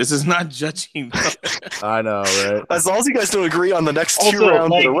agreeing. This is not judging. I know, right? As long as you guys don't agree on the next 2 Also,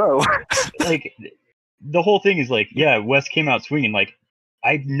 rounds in a like- row. Like, the whole thing is like, yeah, Wes came out swinging. Like,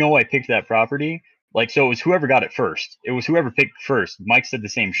 I know I picked that property. Like, so it was whoever got it first. It was whoever picked first. Mike said the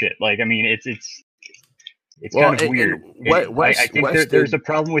same shit. Like, I mean, it's Well, kind of weird. I think Wes there's did- a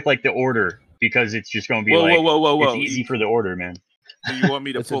problem with like the order because it's just going to be Whoa, like whoa! it's easy for the order, man. Do you want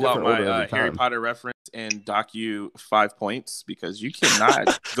me to It's a pull out different order my every Harry time. Potter reference and dock you 5 points because you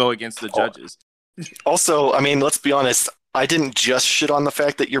cannot go against the judges? Also, I mean, let's be honest. I didn't just shit on the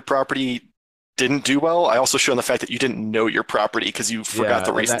fact that your property didn't do well. I also shit on the fact that you didn't know your property because you forgot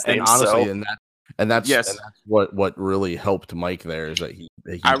the racist and name. honestly, So that's Yes. and that's what really helped Mike there is that he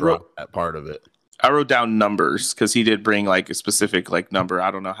I brought wrote- that part of it. I wrote down numbers because he did bring like a specific like number.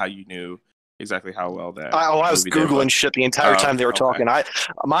 I don't know how you knew exactly how well that. I was movie did, googling but- shit the entire Oh, time they were okay. talking.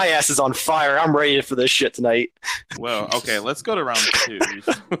 My ass is on fire. I'm ready for this shit tonight. Well, okay, let's go to round 2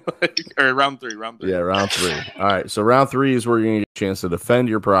 or round 3. Yeah, round 3. All right, so round 3 is where you're gonna get a chance to defend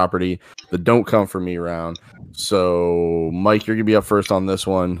your property. The don't come for me round. So, Mike, you're gonna be up first on this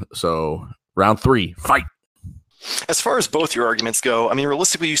one. So, round 3, fight. As far as both your arguments go, I mean,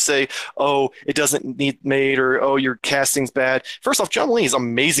 realistically, you say, oh, it doesn't need made, or oh, your casting's bad. First off, John Mulaney is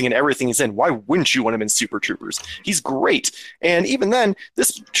amazing in everything he's in. Why wouldn't you want him in Super Troopers? He's great. And even then,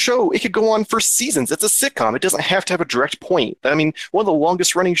 this show, it could go on for seasons. It's a sitcom. It doesn't have to have a direct point. I mean, one of the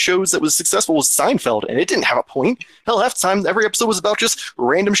longest running shows that was successful was Seinfeld, and it didn't have a point. Hell, half the time, every episode was about just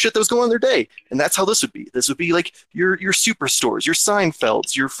random shit that was going on in their day. And that's how this would be. This would be like your Superstores, your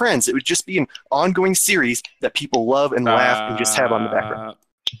Seinfelds, your Friends. It would just be an ongoing series that people love and laugh and just have on the background.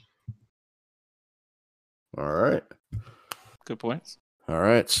 All right. Good points. All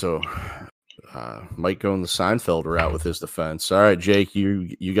right, so Mike going the Seinfeld route with his defense. All right, Jake,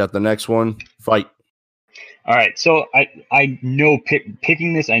 you got the next one. Fight. All right, so I know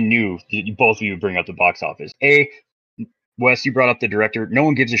picking this, I knew both of you would bring up the box office. Wes, you brought up the director. No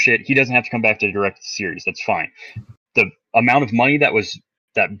one gives a shit. He doesn't have to come back to direct the series. That's fine. The amount of money that was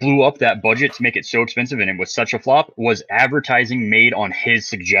that blew up that budget to make it so expensive and it was such a flop was advertising made on his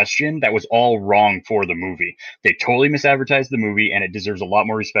suggestion that was all wrong for the movie. They totally misadvertised the movie, and it deserves a lot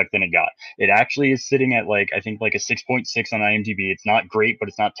more respect than it got. It actually is sitting at I think a 6.6 on IMDb. It's not great, but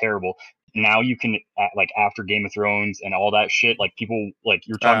it's not terrible. Now you can after Game of Thrones and all that shit, people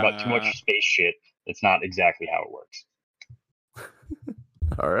you're talking about too much space shit. It's not exactly how it works.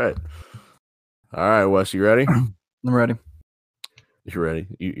 All right, Wes, you ready? I'm ready. You're ready.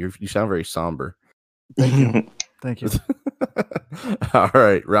 You sound very somber. Thank you. Thank you. All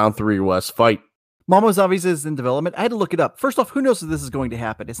right, round 3, Wes, fight. Momo Zombies is in development. I had to look it up. First off, who knows if this is going to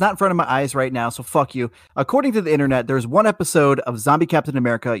happen? It's not in front of my eyes right now, so fuck you. According to the internet, there's one episode of Zombie Captain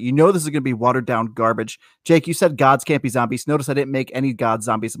America. You know this is going to be watered down garbage. Jake, you said gods can't be zombies. Notice I didn't make any god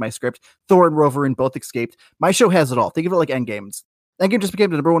zombies in my script. Thor and Wolverine both escaped. My show has it all. Think of it like Endgame. Endgame just became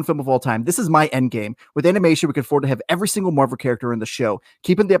the #1 film of all time. This is my Endgame. With animation, we can afford to have every single Marvel character in the show.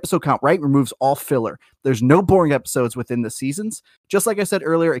 Keeping the episode count right removes all filler. There's no boring episodes within the seasons. Just like I said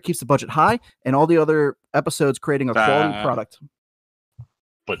earlier, it keeps the budget high and all the other episodes creating a quality product.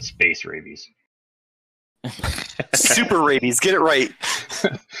 But space rabies. Super rabies. Get it right.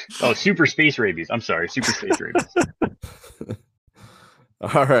 Oh, super space rabies. I'm sorry. Super space rabies.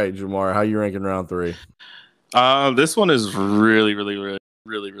 All right, Jamar, how you ranking round 3? This one is really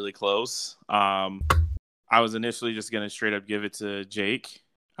close. I was initially just gonna straight up give it to Jake,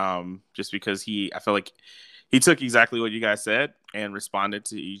 just because I felt like he took exactly what you guys said and responded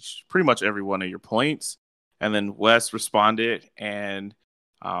to pretty much every one of your points, and then Wes responded, and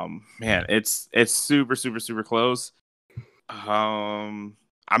man, it's super close. I'm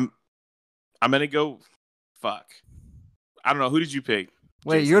gonna go. Fuck. I don't know. Who did you pick?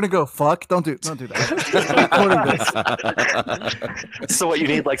 Wait, Jason. You're gonna go fuck? Don't do that. So what, you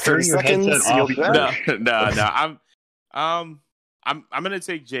need 30 seconds? You'll be back? No. I'm gonna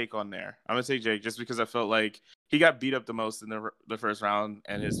take Jake on there. I'm gonna take Jake just because I felt like he got beat up the most in the first round,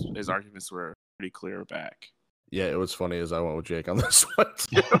 and his arguments were pretty clear back. Yeah, it was funny as I went with Jake on this one.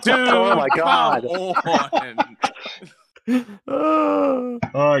 Dude, oh my god. You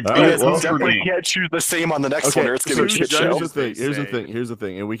definitely can't choose the same on the next one, or it's gonna be a shit show. Here's the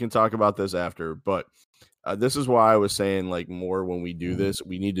thing, and we can talk about this after. But this is why I was saying more when we do this,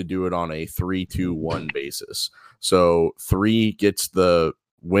 we need to do it on a 3-2-1 basis. So 3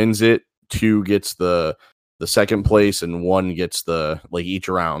 wins it, 2 gets the second place, and 1 gets each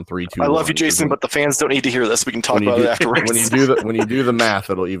round 3-2. I love you, Jason, but the fans don't need to hear this. We can talk about it afterwards. when you do the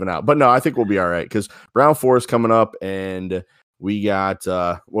math, it'll even out. But no, I think we'll be all right because round 4 is coming up, and we got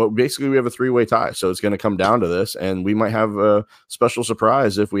basically we have a 3-way tie, so it's going to come down to this, and we might have a special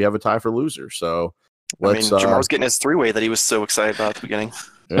surprise if we have a tie for loser. So Jamar's getting his 3-way that he was so excited about at the beginning.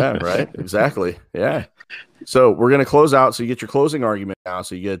 Yeah, right. Exactly. Yeah. So we're going to close out. So you get your closing argument now.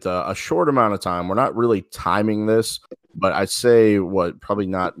 So you get a short amount of time. We're not really timing this, but I'd say probably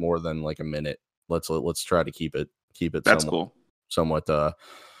not more than a minute. Let's try to keep it. That's cool. Somewhat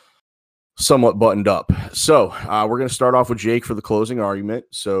buttoned up. So we're going to start off with Jake for the closing argument.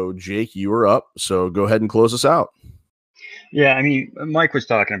 So Jake, you are up. So go ahead and close us out. Yeah, I mean, Mike was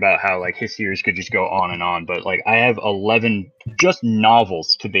talking about how his series could just go on and on, but I have 11 just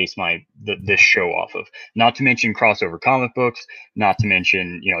novels to base this show off of. Not to mention crossover comic books, not to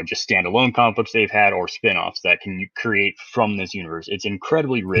mention just standalone comic books they've had or spin-offs that can create from this universe. It's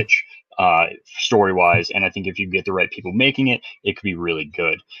incredibly rich story-wise, and I think if you get the right people making it, it could be really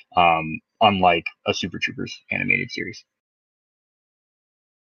good. Unlike a Super Troopers animated series.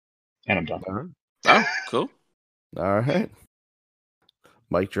 And I'm done. Oh, cool. All right.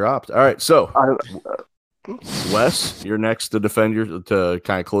 Mic dropped. All right. So, Wes, you're next to to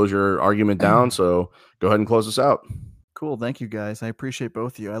kind of close your argument down. So go ahead and close us out. Cool. Thank you, guys. I appreciate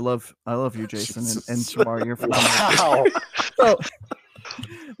both of you. I love you, Jason, and Jamar. You're wow. So,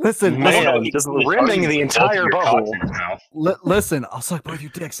 listen, just rimming the entire bubble. Listen, I'll suck both you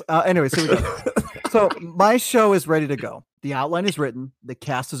dicks. Anyway, so we go. So my show is ready to go. The outline is written. The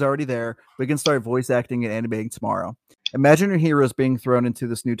cast is already there. We can start voice acting and animating tomorrow. Imagine your heroes being thrown into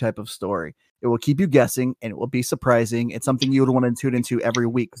this new type of story. It will keep you guessing, and it will be surprising. It's something you would want to tune into every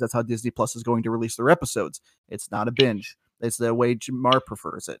week because that's how Disney Plus is going to release their episodes. It's not a binge. It's the way Jamar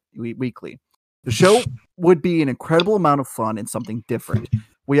prefers it, weekly. The show would be an incredible amount of fun and something different.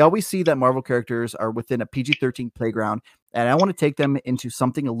 We always see that Marvel characters are within a PG-13 playground, and I want to take them into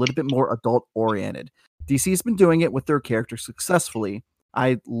something a little bit more adult-oriented. DC has been doing it with their characters successfully.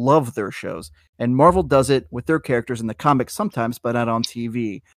 I love their shows, and Marvel does it with their characters in the comics sometimes, but not on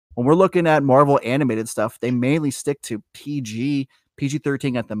TV. When we're looking at Marvel animated stuff, they mainly stick to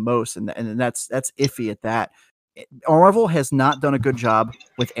PG-13 at the most, and that's iffy at that. Marvel has not done a good job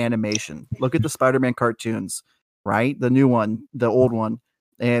with animation. Look at the Spider-Man cartoons, right? The new one, the old one,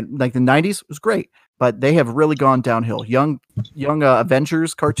 and like the 90s was great, but they have really gone downhill. Young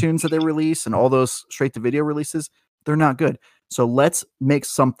Avengers cartoons that they release and all those straight to video releases, they're not good. So let's make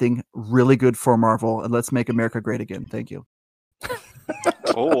something really good for Marvel and let's make America great again. Thank you.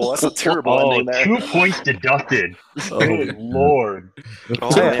 Oh, that's a terrible ending there. 2 points deducted. Good lord.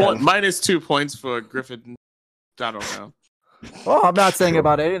 Oh, man. Minus 2 points for Griffin. I don't know. Well, I'm not saying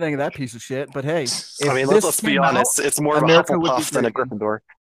about anything of that piece of shit, but hey, I mean, let's be honest. It's more of a America would be Hufflepuff than a great. Gryffindor.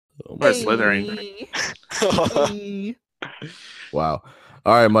 Oh Or my Slytherin. Wow.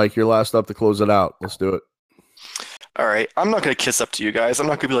 All right, Mike, you're last up to close it out. Let's do it. All right, I'm not gonna kiss up to you guys. I'm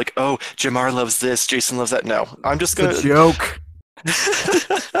not gonna be like, oh, Jamar loves this, Jason loves that. No, I'm just gonna. It's a joke.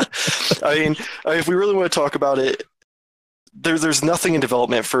 I mean, if we really want to talk about it, there's nothing in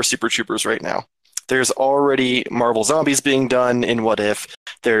development for Super Troopers right now. There's already Marvel Zombies being done in What If.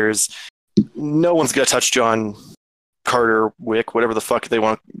 No one's gonna touch John Carter Wick, whatever the fuck they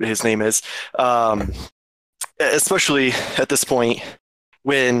want his name is. Especially at this point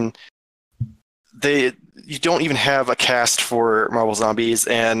when you don't even have a cast for Marvel Zombies,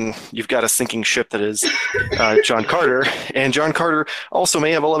 and you've got a sinking ship that is John Carter. And John Carter also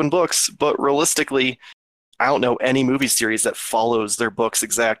may have 11 books, but realistically, I don't know any movie series that follows their books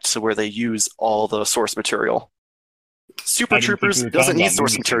exact to where they use all the source material. Super Troopers doesn't need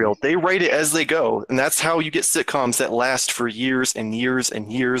source material. They write it as they go, and that's how you get sitcoms that last for years and years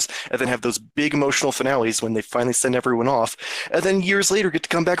and years, and then have those big emotional finales when they finally send everyone off, and then years later get to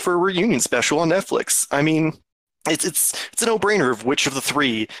come back for a reunion special on Netflix. I mean, it's a no-brainer of which of the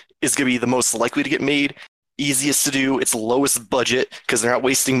three is going to be the most likely to get made, easiest to do, it's lowest budget because they're not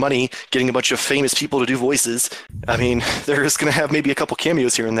wasting money getting a bunch of famous people to do voices. I mean, they're just going to have maybe a couple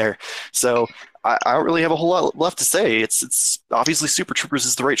cameos here and there. So I don't really have a whole lot left to say. It's obviously Super Troopers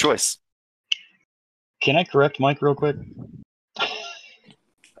is the right choice. Can I correct Mike real quick?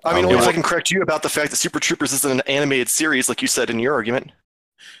 I mean, only if I can correct you about the fact that Super Troopers isn't an animated series like you said in your argument.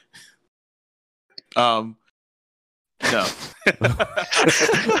 No.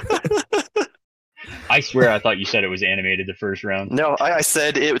 I swear I thought you said it was animated the first round. No, I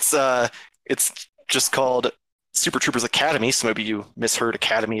said it's just called Super Troopers Academy, so maybe you misheard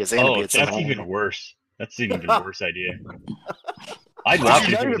Academy as animated. Oh, that's even worse. That's an even worse idea. I'd watch Did it.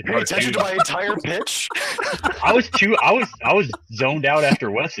 you not even pay attention to my entire pitch? I was zoned out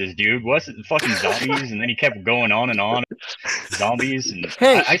after Wes's, dude. Wes fucking zombies, and then he kept going on and on. Zombies, and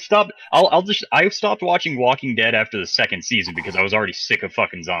Hey. I stopped. I stopped watching Walking Dead after the second season because I was already sick of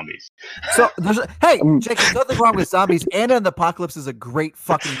fucking zombies. So hey, Jake, there's nothing wrong with zombies. Anna and the Apocalypse is a great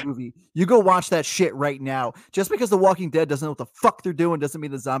fucking movie. You go watch that shit right now. Just because The Walking Dead doesn't know what the fuck they're doing doesn't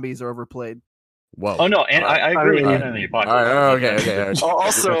mean the zombies are overplayed. Whoa. Oh no, and I agree with mean- Anna and the All Apocalypse. right. Okay.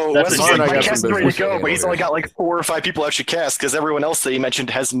 Also, That's Wes a was like, good my one. cast is ready to go, Business but he's only got like 4 or 5 people actually cast because everyone else that he mentioned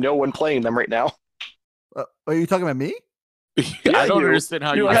has no one playing them right now. Are you talking about me? I don't you- understand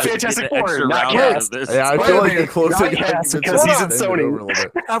how you you like guys get Fantastic an Four, extra not round out cast. of this. Yeah, I feel like you're closing Not cast, arguments because he's in over Sony. a little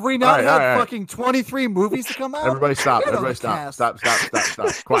bit. Have we not All had right. fucking 23 movies to come out? Everybody stop. Get on Everybody the stop. cast.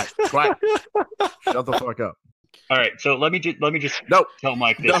 Stop. Quiet. Shut the fuck up. All right, so let me just Nope. tell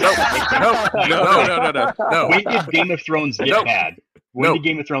Mike this. No. When did Game of Thrones get Nope. bad? When Nope. did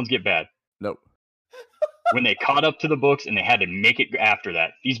Game of Thrones get bad? Nope. When they caught up to the books and they had to make it after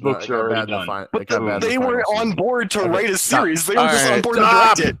that. These books are already done. But they weren't on board to Okay, write a stop. series. They were All just on right, board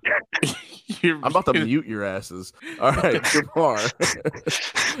stop. to direct it. I'm about to mute your asses. All right, Jamar.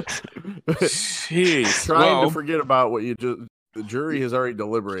 Jeez. Trying to forget about what you just. The jury has already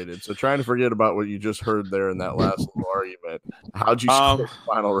deliberated, so trying to forget about what you just heard there in that last little argument. How'd you score the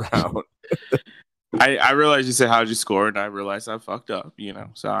final round? I realized you said how'd you score, and I realized I fucked up.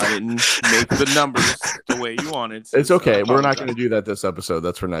 So I didn't make the numbers the way you wanted. It's okay. We're not going to do that this episode.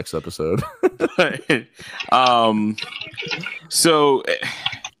 That's for next episode. So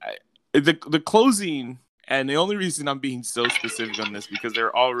the closing, and the only reason I'm being so specific on this because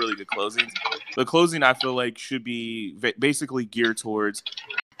they're all really good closings. The closing I feel like should be basically geared towards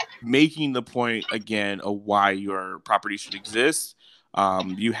making the point again of why your property should exist.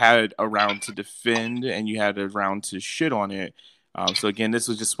 You had a round to defend and you had a round to shit on it. So again, this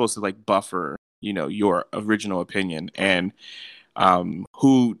was just supposed to like buffer, your original opinion, and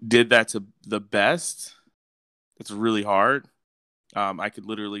who did that to the best. It's really hard. I could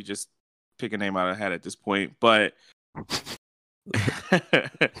literally just pick a name out of the hat at this point, but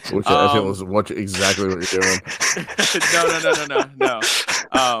Which I feel is exactly what you're doing. No.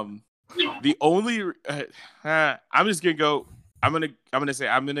 The only I'm just gonna go. I'm gonna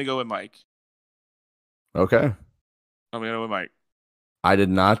go with Mike. Okay. I'm gonna go with Mike. I did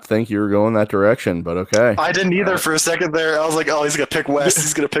not think you were going that direction, but okay. I didn't either for a second there. I was like, oh, he's going to pick Wes.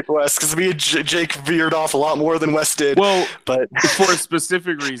 He's going to pick Wes. Because me and Jake veered off a lot more than Wes did. Well, but for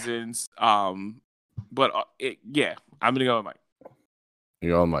specific reasons. But yeah, I'm gonna go with Mike.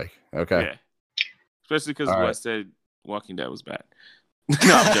 You're going Mike. Okay. Yeah. Especially because All right. Wes said Walking Dead was bad. No,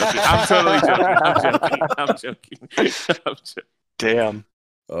 I'm joking. I'm totally joking. I'm joking. damn.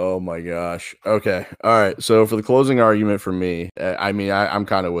 Oh my gosh. Okay. All right. So for the closing argument for me, I mean, I'm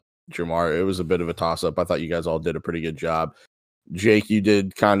kind of with Jamar. It was a bit of a toss up. I thought you guys all did a pretty good job. Jake, you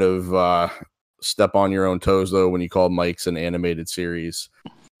did kind of step on your own toes though when you called Mike's an animated series,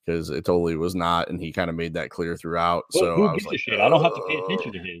 because it totally was not, and he kind of made that clear throughout. Well, so who I was gives a like, shit? I don't have to pay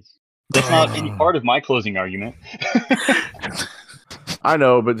attention to his. That's not any part of my closing argument. I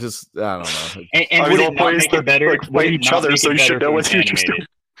know, but just I don't know. And would it not make it better? Like, fight each other, so you should know what you're just doing.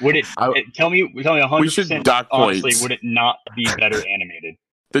 Would it? Tell me 100%. We should dock honestly, points. would it not be better animated?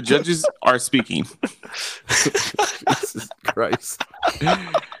 The judges are speaking. Jesus Christ.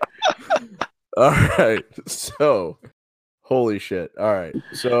 All right. So, holy shit. All right.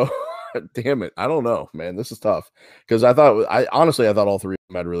 So, damn it. I don't know, man. This is tough because I thought all three of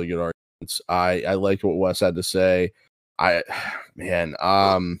them had really good arguments. I liked what Wes had to say. Fuck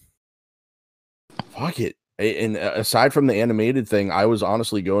it. And aside from the animated thing, I was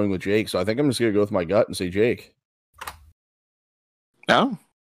honestly going with Jake. So I think I'm just going to go with my gut and say Jake. No,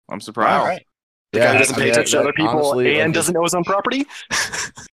 I'm surprised. All right. The guy who doesn't pay attention to other people honestly, and doesn't know his own property.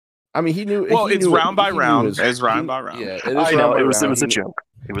 I mean, he knew. Well, he it's knew, round by he round. knew his- It's round he- by round. Yeah, it is I know round by it was round. a joke.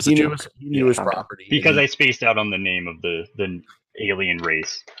 It was a He knew joke. he knew his property Because and- I spaced out on the name of the alien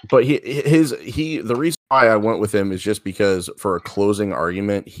race. But the reason why I went with him is just because for a closing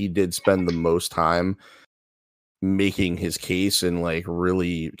argument, he did spend the most time making his case and like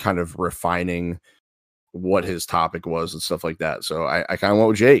really kind of refining what his topic was and stuff like that. So I kind of went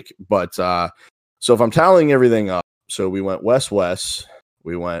with Jake. But so if I'm tallying everything up, so we went Wes,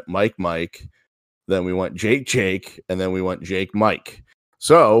 we went Mike, then we went Jake, and then we went Jake Mike.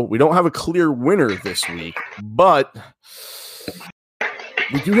 So we don't have a clear winner this week, but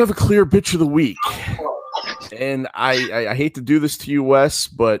we do have a clear bitch of the week. And I hate to do this to you, Wes,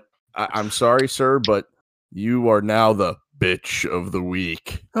 but I'm sorry, sir, but you are now the bitch of the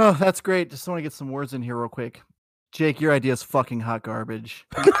week. Oh, that's great. Just want to get some words in here real quick. Jake, your idea is fucking hot garbage.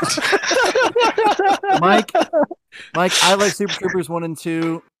 Mike, I like Super Troopers 1 and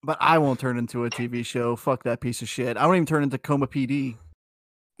 2, but I won't turn into a TV show. Fuck that piece of shit. I won't even turn into Coma PD.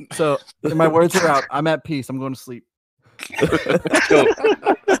 So my words are out. I'm at peace. I'm going to sleep.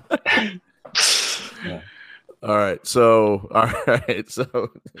 All right. So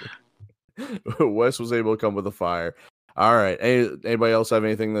Wes was able to come with a fire. All right. Anybody else have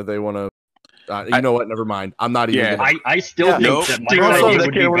anything that they want to? You know what? Never mind. I'm not even. Yeah. Gonna... I still think Nope. that my Also, idea that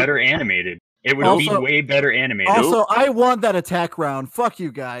would be can't work. better animated. It would be Also- way better animated. Also, I won that attack round. Fuck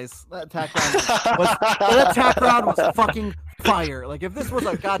you guys. That attack round was fucking fire. Like if this was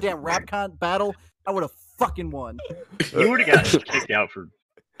a goddamn Rapcon battle, I would have fucking won. You would have gotten kicked out for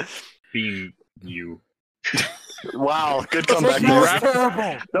being you. Wow, good comeback. That was There.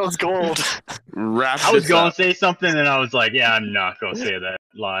 terrible. That was gold. Wrap I was this going up. to say something, and I was like, "Yeah, I'm not going to say that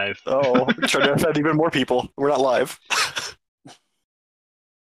live." Oh, we're trying to offend even more people. We're not live.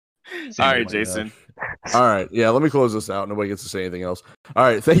 All right, my Jason. All right. Yeah, let me close this out. Nobody gets to say anything else. All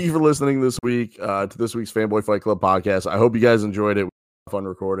right. Thank you for listening this week to this week's Fanboy Fight Club podcast. I hope you guys enjoyed it. We had fun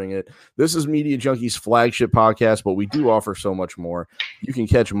recording it. This is Media Junkie's flagship podcast, but we do offer so much more. You can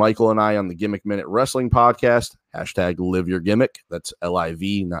catch Michael and I on the Gimmick Minute Wrestling podcast. # live your gimmick. That's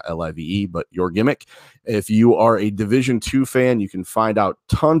LIV, not LIVE, but your gimmick. If you are a Division II fan, you can find out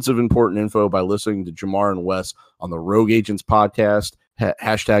tons of important info by listening to Jamar and Wes on the Rogue Agents podcast.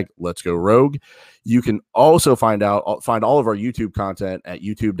 # Let's Go Rogue. You can also find all of our YouTube content at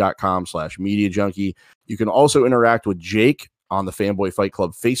youtube.com/Media Junkie. You can also interact with Jake on the Fanboy Fight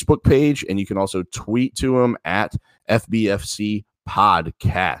Club Facebook page, and you can also tweet to him at FBFC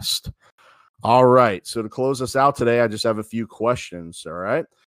Podcast. All right. So to close us out today, I just have a few questions. All right.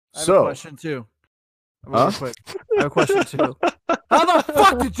 I have a So question too. Real quick. I have a question too. How the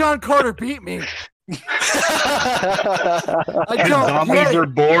fuck did John Carter beat me? I And don't zombies get it. are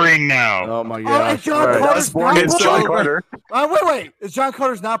boring now. oh my Oh, gosh. and John All right. Carter's That's boring. not It's John boring. Carter. Wait. Is John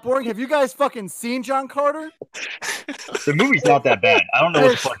Carter's not boring? Have you guys fucking seen John Carter? The movie's not that bad. I don't know what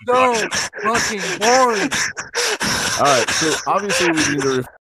the It's fuck you're so talking about. fucking boring. All right, so obviously we need a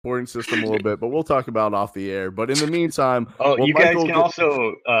reporting system a little bit, but we'll talk about it off the air. But in the meantime, Oh, well, you guys Michael can get-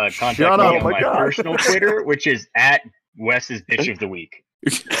 also contact Shut me up, on my my God. personal Twitter, which is at Wes's Bitch of the Week.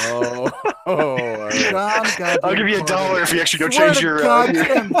 Oh, John, goddamn I'll give you $1 Carter. if you actually go Swear change to your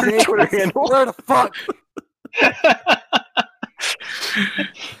goddamn Jake, Twitter handle. Where the fuck?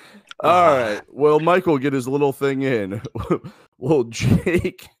 all right. Well, Michael get his little thing in. Well,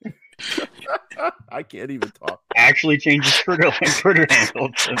 Jake, I can't even talk. Actually change his Twitter handle.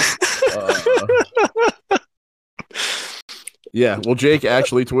 Yeah, well, Jake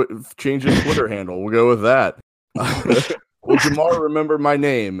actually changed his Twitter handle. We'll go with that. Will Jamar remember my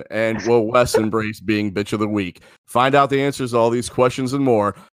name? And will Wes embrace being bitch of the week? Find out the answers to all these questions and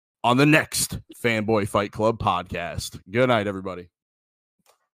more on the next Fanboy Fight Club podcast. Good night, everybody.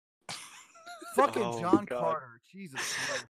 Fucking Oh, John God. Carter. Jesus Christ.